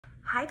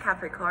Hi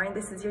Capricorn,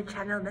 this is your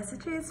channel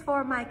messages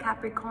for my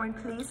Capricorn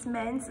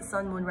placements,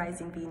 Sun, Moon,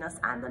 Rising, Venus,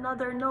 and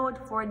another node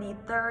for the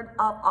 3rd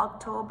of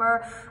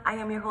October. I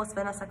am your host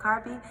Vanessa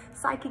Carby,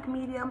 psychic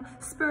medium,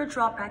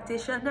 spiritual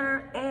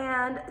practitioner,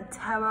 and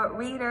tarot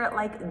reader,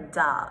 like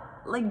duh,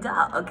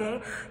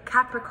 okay?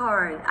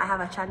 Capricorn, I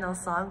have a channel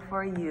song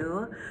for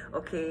you,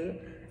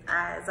 okay?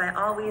 As I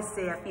always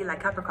say, I feel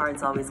like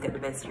Capricorns always get the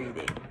best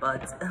reading,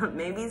 but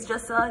maybe it's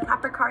just a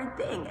Capricorn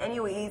thing.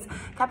 Anyways,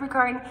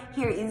 Capricorn,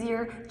 here is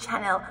your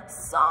channel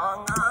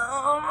song.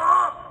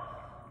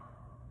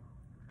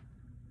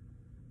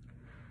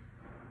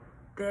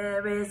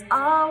 There is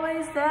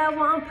always that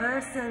one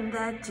person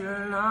that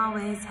you'll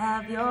always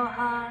have your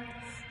heart.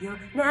 You'll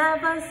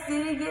never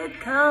see it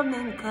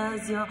coming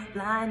 'cause you're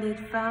blinded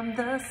from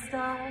the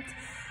start.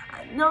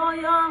 I know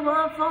you're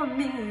one for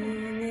me,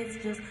 and it's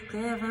just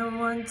clear and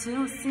one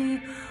to see.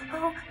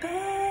 Oh,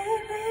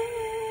 baby,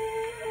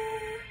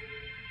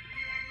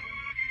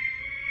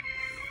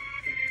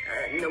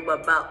 I know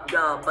about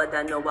y'all, but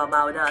I know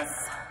about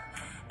us.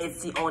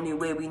 It's the only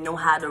way we know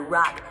how to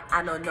rock.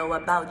 I don't know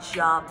about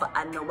y'all, but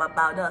I know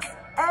about us.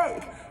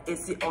 Hey,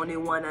 it's the only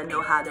one I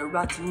know how to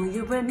rock. Do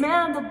you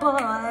remember,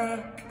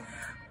 boy?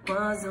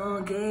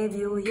 Buzzle gave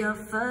you your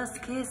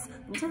first kiss.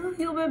 Do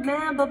you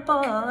remember,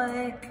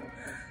 boy?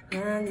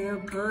 And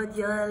you put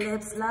your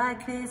lips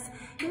like this,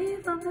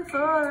 even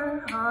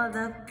before all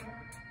the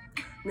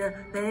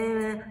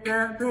baby,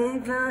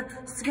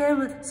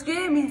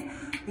 screaming,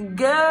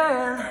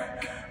 girl.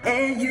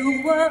 And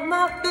you were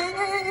my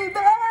baby.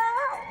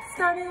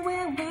 Starting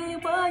when we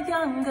were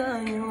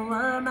younger, you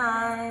were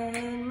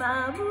mine,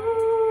 my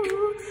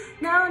boo.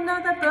 Now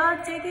another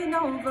blood taking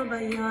over,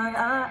 but you're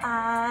our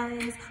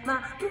eyes, my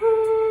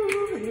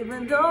boo.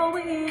 Even though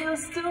we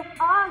used to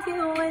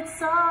argue,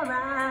 it's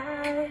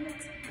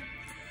alright.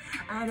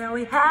 I know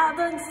we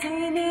haven't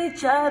seen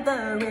each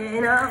other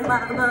in a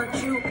while,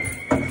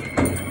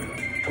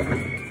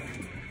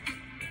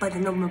 but I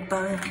know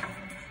about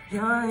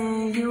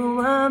you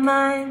were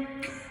mine.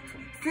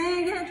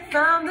 Sing it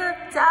from the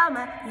time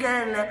I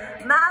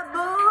said my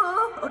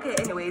boo. Okay,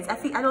 anyways, I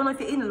don't know if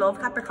you're in love,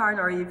 Capricorn,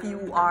 or if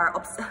you are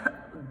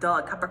upset.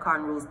 Duh,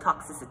 Capricorn rules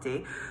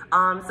toxicity.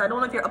 So I don't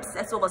know if you're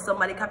obsessed over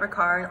somebody,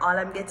 Capricorn. All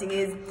I'm getting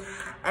is,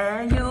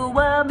 and you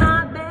were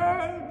my baby.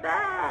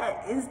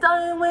 It's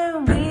time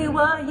when we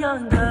were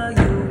younger,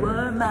 you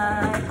were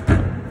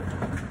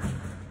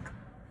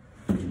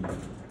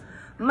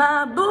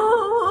my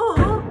boo.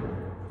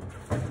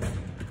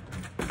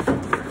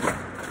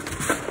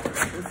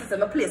 This is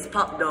my place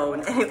pop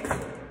down.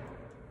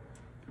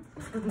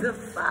 The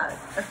fuck.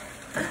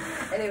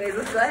 Anyways,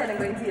 let's go ahead and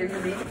go into your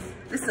reading.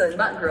 Listen,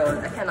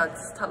 background, I cannot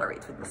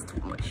tolerate with this too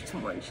much.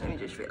 Let me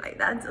just feel like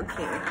that.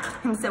 Okay.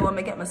 Him say, when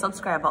I get my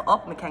subscriber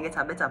up, I can get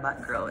a better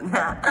background.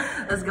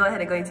 Let's go ahead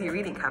and go into your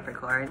reading,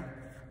 Capricorn.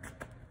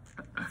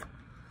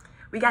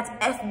 We got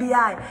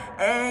FBI,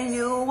 and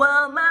you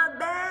were my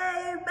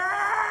baby.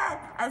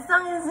 As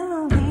long as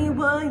we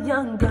were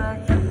younger,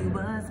 he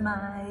was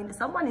mine.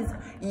 Someone is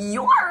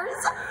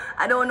yours.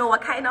 I don't know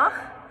what kind of.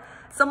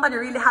 Somebody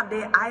really have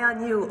their eye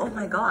on you. Oh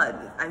my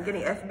God, I'm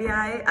getting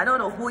FBI. I don't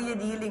know who you're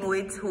dealing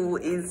with, who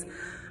is,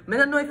 I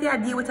don't know if you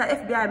deal with an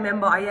FBI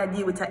member or you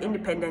deal with an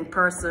independent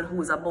person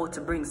who's about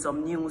to bring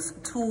some news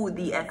to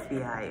the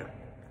FBI.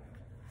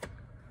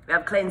 We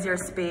have cleanse your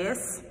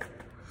space.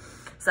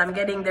 So I'm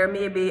getting there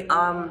maybe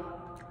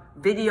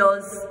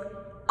videos,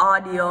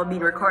 audio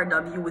being recorded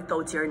of you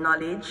without your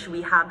knowledge.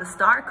 We have the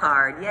star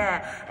card,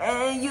 yeah.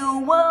 And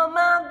you were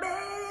my baby.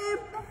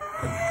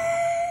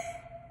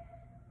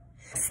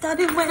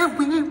 Started when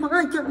we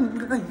were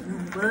younger,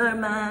 you were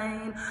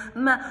mine,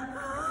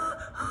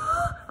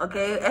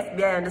 okay,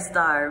 FBI and the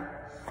star.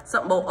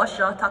 Something about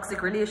Usher,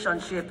 toxic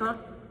relationship. And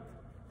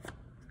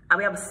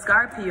we have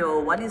Scorpio.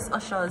 What is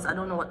Usher's? I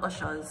don't know what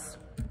Usher's.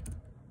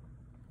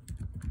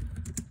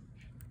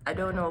 I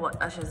don't know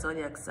what Usher's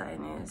zodiac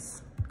sign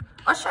is.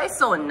 Usher is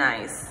so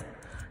nice.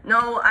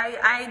 No,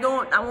 I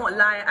won't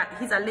lie.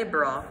 He's a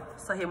Libra,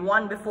 so him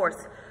one before.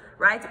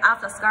 Right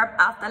after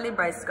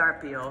Libra is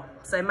Scorpio,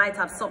 so he might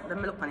have something. Let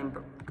me look on him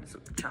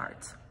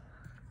chart.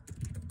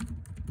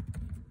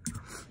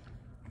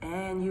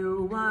 And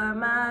you were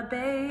my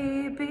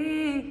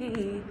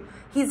baby.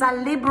 He's a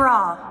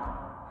Libra.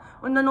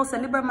 When you know, so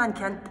Libra man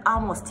can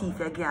almost thief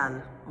a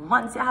girl.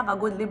 Once you have a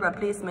good Libra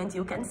placement,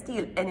 you can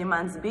steal any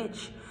man's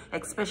bitch,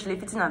 especially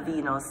if it's in a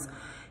Venus.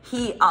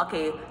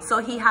 Okay, so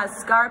he has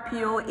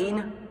Scorpio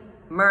in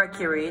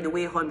Mercury, the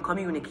way him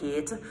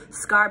communicate,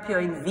 Scorpio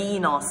in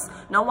Venus.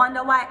 No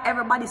wonder why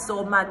everybody's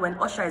so mad when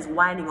Usher is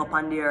winding up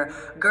on their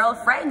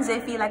girlfriends. They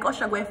feel like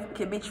Usher going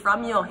to bitch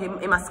from you.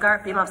 Him a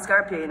Scorpio, him have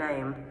Scorpio in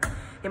him.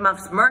 Him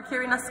have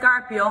Mercury in a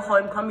Scorpio, how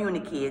him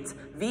communicate.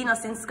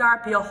 Venus in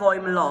Scorpio, how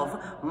him love.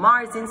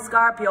 Mars in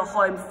Scorpio,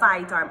 how him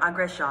fight or him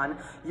aggression.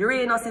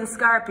 Uranus in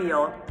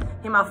Scorpio,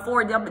 him have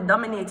 4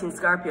 dominating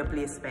Scorpio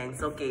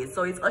placements. Okay,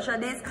 so it's Usher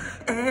this.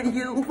 And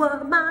you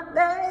were my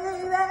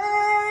baby.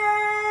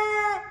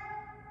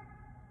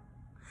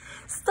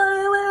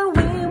 Stay where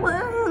we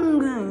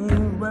were, you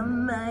were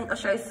mine.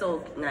 Usher is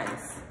so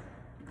nice.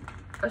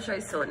 Usher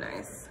is so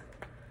nice.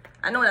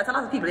 I know that a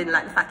lot of people didn't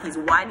like the fact he's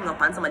winding up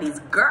on some of these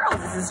girls.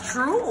 This is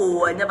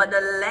true.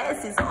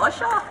 Nevertheless, it's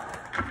Usher.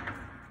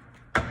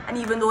 And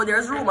even though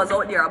there's rumors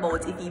out there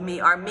about if he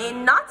may or may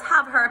not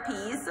have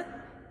herpes,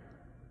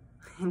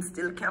 him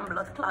still can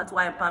blood clots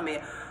wipe on me.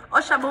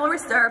 Usher, but we'll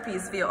risk the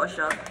herpes for you,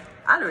 Usher.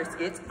 I'll risk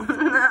it.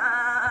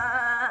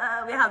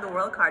 We have the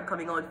world card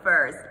coming out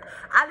first.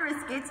 I'll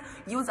risk it.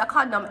 Use a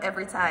condom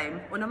every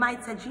time. When you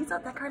might say,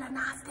 Jesus, that girl is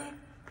nasty.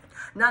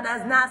 Not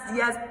as nasty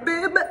as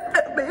baby,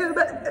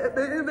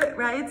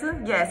 right?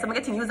 Yeah, so I'm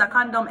getting use a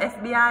condom,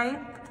 FBI.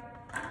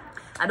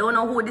 I don't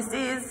know who this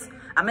is.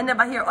 I may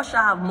never hear Usher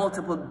have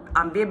multiple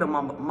baby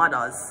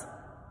mothers.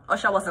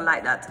 Usher wasn't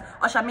like that.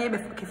 Usher maybe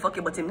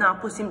fucky, but him now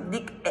push him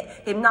dick,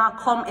 him now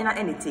come in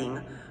anything.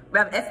 We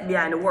have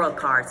FBI in the world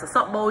card. So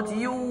something about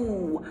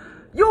you.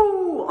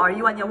 Or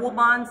you and your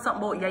woman,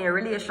 something about you and your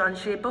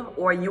relationship,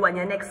 or you and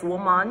your next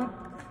woman.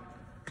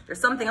 There's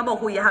something about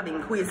who you're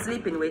having, who you're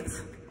sleeping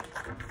with.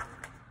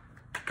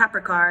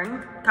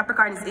 Capricorn.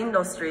 Capricorn is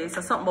industry,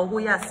 so something about who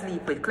you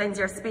sleep with. Cleanse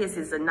your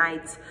spaces at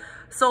night.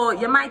 So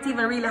you might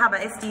even really have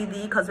an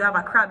STD because we have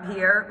a crab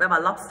here, we have a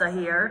lobster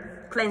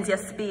here. Cleanse your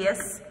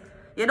space.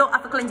 You don't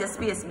have to cleanse your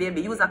space,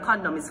 baby. Use a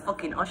condom, is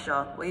fucking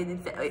Usher.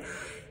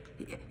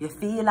 You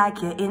feel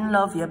like you're in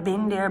love, you've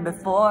been there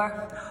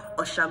before.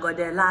 Usher got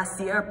there last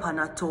year on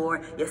a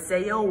tour. You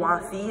say you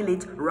want feel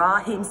it, raw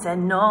him say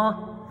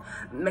no.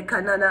 Make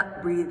another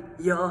breathe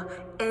your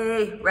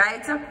A,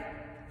 right?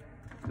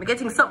 I'm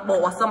getting something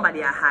about what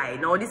somebody are high.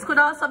 Now this could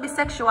also be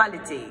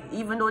sexuality,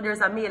 even though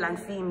there's a male and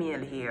female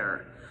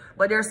here.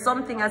 But there's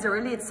something as it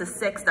relates to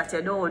sex that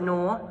you don't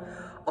know,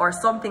 or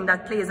something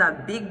that plays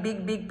a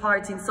big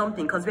part in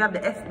something, because we have the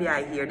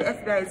FBI here. The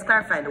FBI is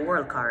clarifying the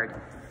world card.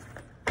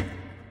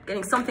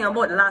 Getting something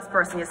about the last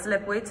person you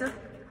slept with.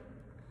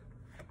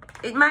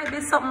 It might be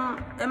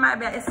something, it might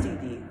be a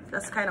STD.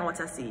 That's kind of what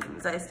I see.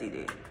 It's a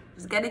STD.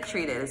 Just get it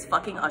treated. It's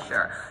fucking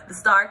Usher. The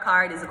star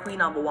card is the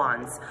Queen of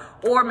Wands.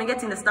 Or I'm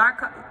getting the star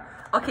card.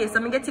 Okay, so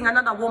I'm getting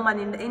another woman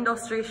in the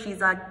industry. She's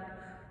a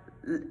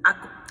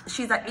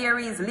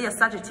Aries, Leo,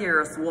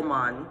 Sagittarius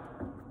woman.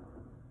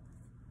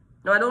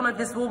 Now I don't know if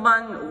this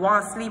woman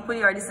wants to sleep with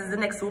you or this is the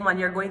next woman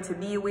you're going to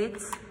be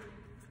with.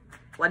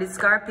 What is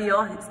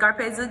Scorpio?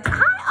 Scorpio is a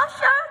hi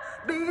Usher,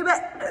 baby.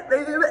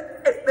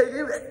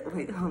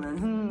 Wait, hold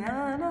on.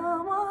 I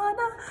don't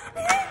wanna.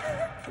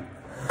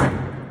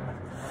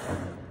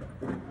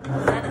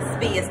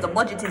 Space. The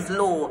budget is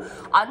low.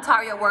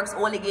 Ontario Works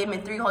only gave me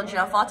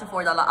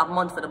 $344 a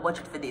month for the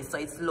budget for this, so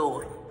it's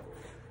low.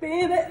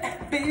 Baby,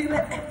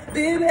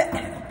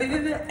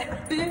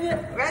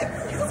 right?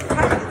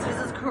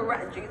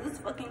 Jesus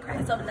fucking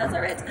Christ of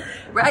Nazareth.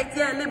 Right,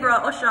 yeah,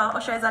 Libra,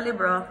 Usher is a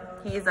Libra.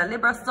 He is a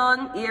Libra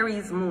sun,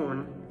 Aries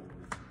moon.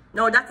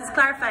 No, that is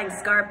clarifying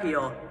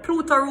Scorpio.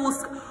 Pluto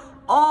rules,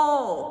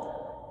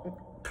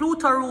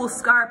 Pluto rules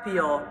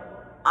Scorpio.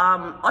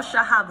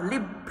 Usher have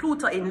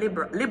Pluto in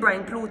Libra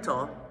in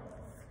Pluto.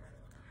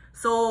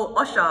 So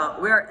Usher,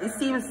 it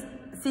seems,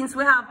 since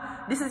we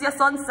have, this is your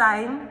sun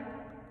sign,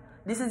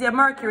 this is your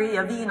Mercury,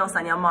 your Venus,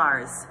 and your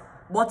Mars.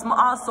 But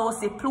I also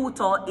see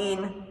Pluto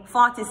in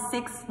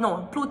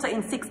Pluto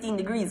in 16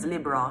 degrees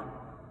Libra.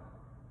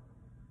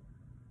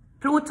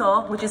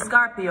 Pluto, which is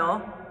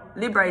Scorpio,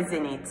 Libra is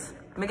in it.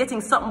 I'm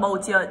getting something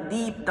about your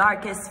deep,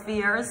 darkest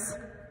fears.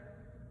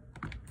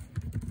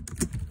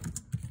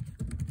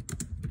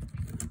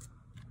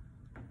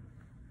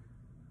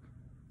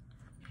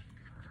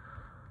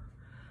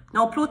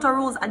 Now, Pluto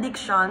rules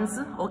addictions,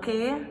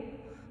 okay?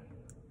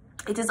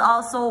 It is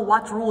also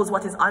what rules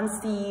what is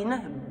unseen,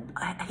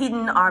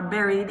 hidden or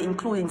buried,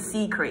 including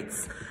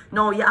secrets.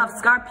 Now, you have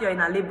Scorpio in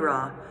a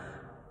Libra.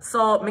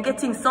 So, I'm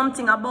getting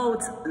something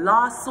about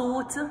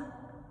lawsuit.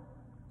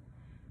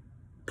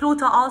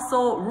 Pluto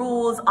also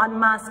rules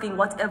unmasking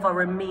whatever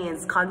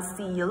remains,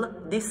 conceal,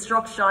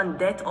 destruction,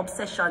 death,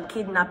 obsession,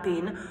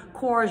 kidnapping,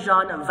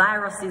 coercion,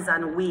 viruses,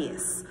 and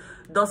waste.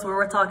 Thus, we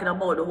were talking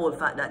about the whole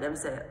fact that them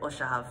say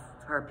Usher have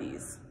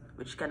herpes,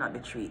 which cannot be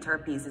treated.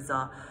 Herpes is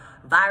a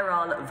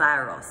viral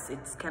virus. It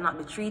cannot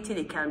be treated.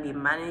 It can be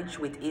managed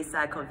with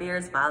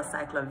acyclovir,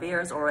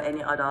 valcyclovir, or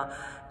any other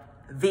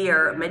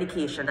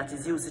medication that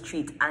is used to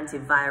treat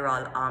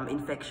antiviral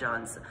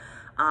infections.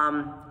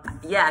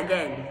 Yeah,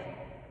 again,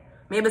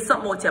 maybe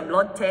something about your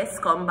blood tests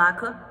come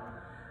back.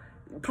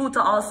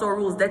 Pluto also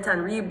rules death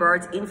and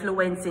rebirth,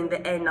 influencing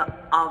the end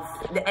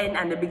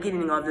and the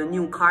beginning of the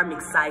new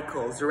karmic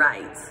cycles,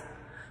 right?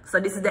 So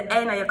this is the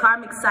end of your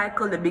karmic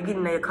cycle, the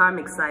beginning of your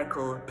karmic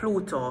cycle,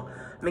 Pluto.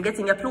 I'm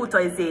getting your Pluto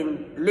is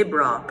in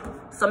Libra.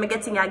 So I'm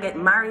getting you get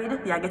married,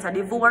 you get a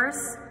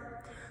divorce.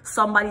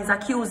 Somebody's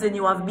accusing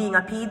you of being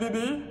a P.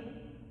 Diddy.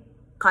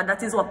 Because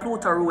that is what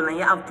Pluto rules, and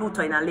you have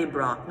Pluto in a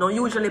Libra. Now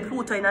usually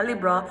Pluto in a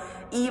Libra,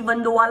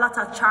 even though a lot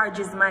of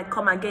charges might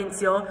come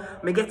against you,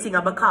 I'm getting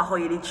a because how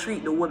you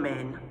treat the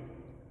women.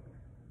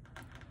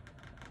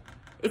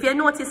 If you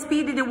notice,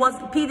 P. Diddy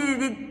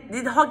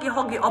did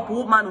huggy up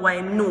woman who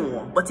I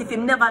know. But if he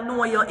never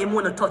know you, he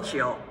won't touch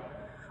you.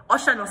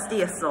 Usher no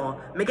stay so.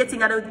 Me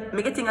getting at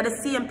the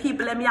same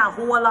people them here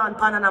hold on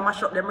pan and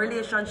mash up them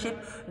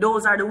relationship.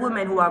 Those are the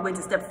women who are going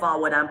to step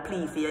forward and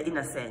plead for your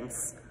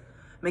innocence.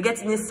 Me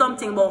getting is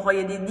something about how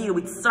you deal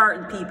with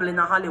certain people in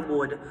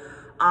Hollywood.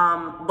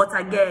 But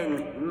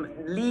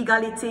again,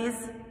 legalities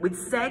with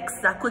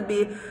sex, that could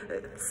be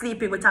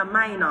sleeping with a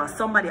minor,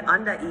 somebody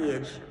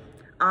underage,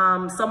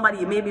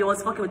 somebody maybe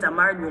was fucking with a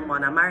married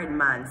woman, a married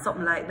man,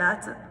 something like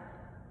that.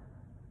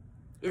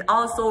 It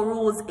also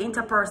rules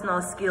interpersonal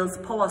skills,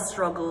 power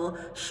struggle,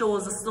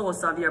 shows the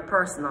source of your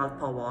personal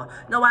power.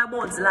 Now I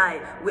won't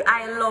lie,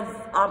 I love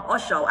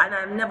Usher, and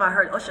I've never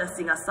heard Usher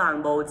sing a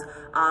song about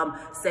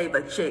save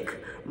a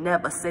chick,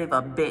 never save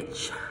a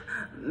bitch,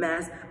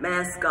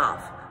 mask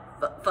off.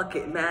 Fuck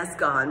it, mask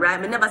on, right?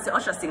 I never see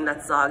Usher sing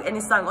that song. Any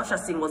song Usher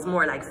sing was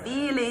more like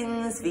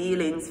feelings,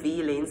 feelings,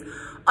 feelings.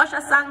 Usher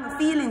sang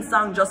feeling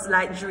song just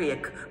like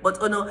Drake. But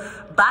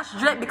bash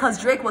Drake because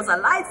Drake was a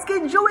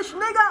light-skinned Jewish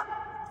nigga.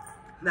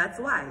 That's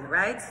why,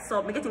 right?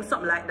 So I'm getting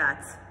something like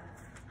that.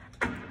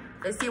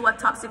 Let's see what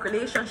toxic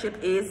relationship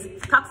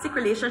is. Toxic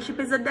relationship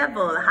is a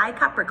devil. Hi,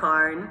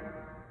 Capricorn.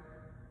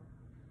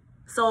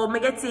 So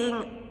I'm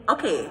getting,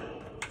 okay.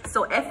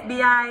 So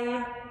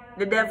FBI,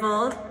 the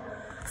devil.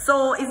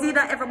 So is it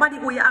that everybody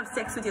who you have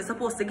sex with, you're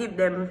supposed to give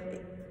them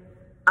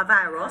a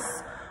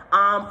virus?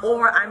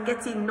 Or I'm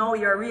getting, now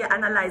you're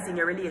reanalyzing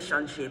your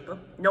relationship.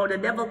 Now the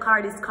devil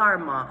card is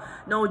karma.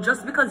 Now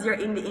just because you're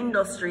in the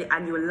industry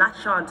and you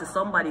latch on to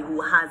somebody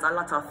who has a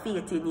lot of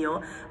faith in you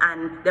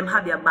and them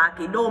have your back,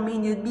 it don't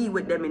mean you'd be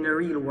with them in the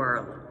real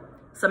world.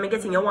 So I'm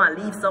getting, you want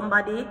to leave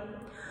somebody.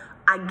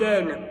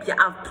 Again, you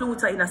have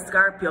Pluto in a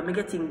Scorpio. I'm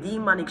getting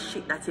demonic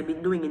shit that you've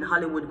been doing in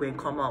Hollywood going to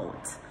come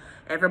out.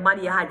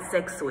 Everybody you had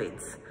sex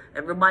with,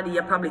 everybody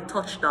you probably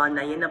touched on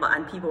and you never,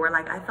 and people were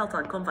like, I felt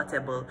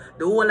uncomfortable.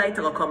 The whole light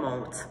will come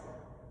out.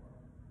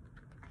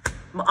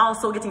 I'm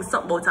also getting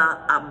something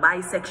about a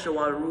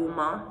bisexual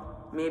rumor.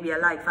 Maybe I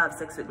like to have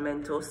sex with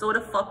men too. So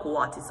the fuck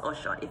what is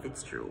Usher if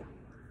it's true?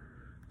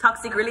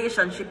 Toxic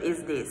relationship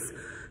is this.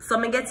 So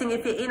I'm getting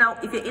if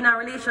you're in a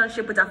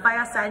relationship with a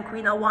fire sign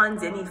queen of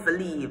wands, you need to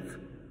leave.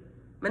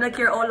 I don't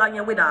care how long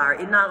you're with her,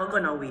 it's not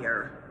gonna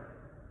wear.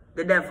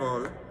 The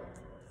devil.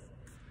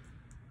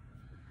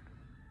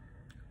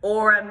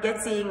 Or I'm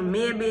getting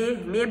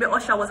maybe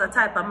Usher was a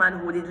type of man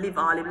who did live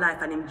all his life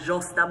and him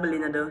just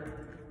dabbling in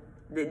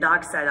the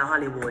dark side of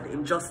Hollywood.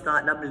 Him just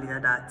start dabbling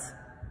in that.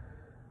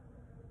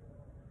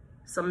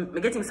 So I'm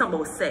getting something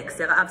about sex.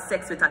 You're gonna have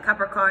sex with a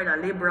Capricorn, a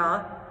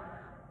Libra,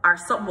 or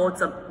something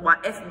about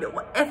what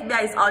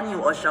FBI is on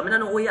you, Usher. I don't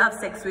know who you have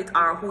sex with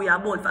or who you're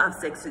about to have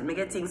sex with. I'm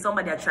getting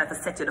somebody that try to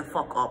set you the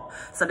fuck up.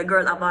 So the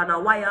girl have on a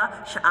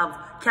wire, she have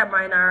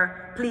camera in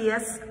her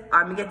place, or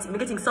I'm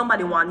getting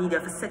somebody want need you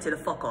to set you the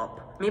fuck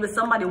up. Maybe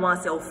somebody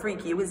wants to see how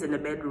freaky you is in the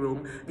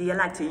bedroom. Do you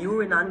like to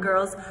urine on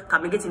girls?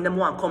 Because I'm getting them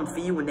want to come for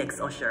you next,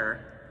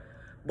 Usher.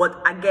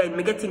 But again,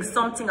 I'm getting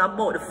something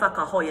about the fact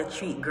of how you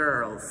treat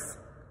girls.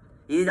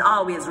 You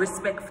always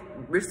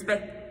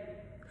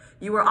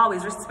you were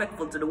always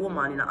respectful to the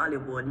woman in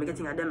Hollywood. I'm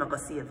getting a them I can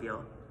save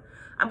you.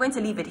 I'm going to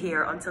leave it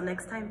here until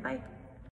next time. Bye.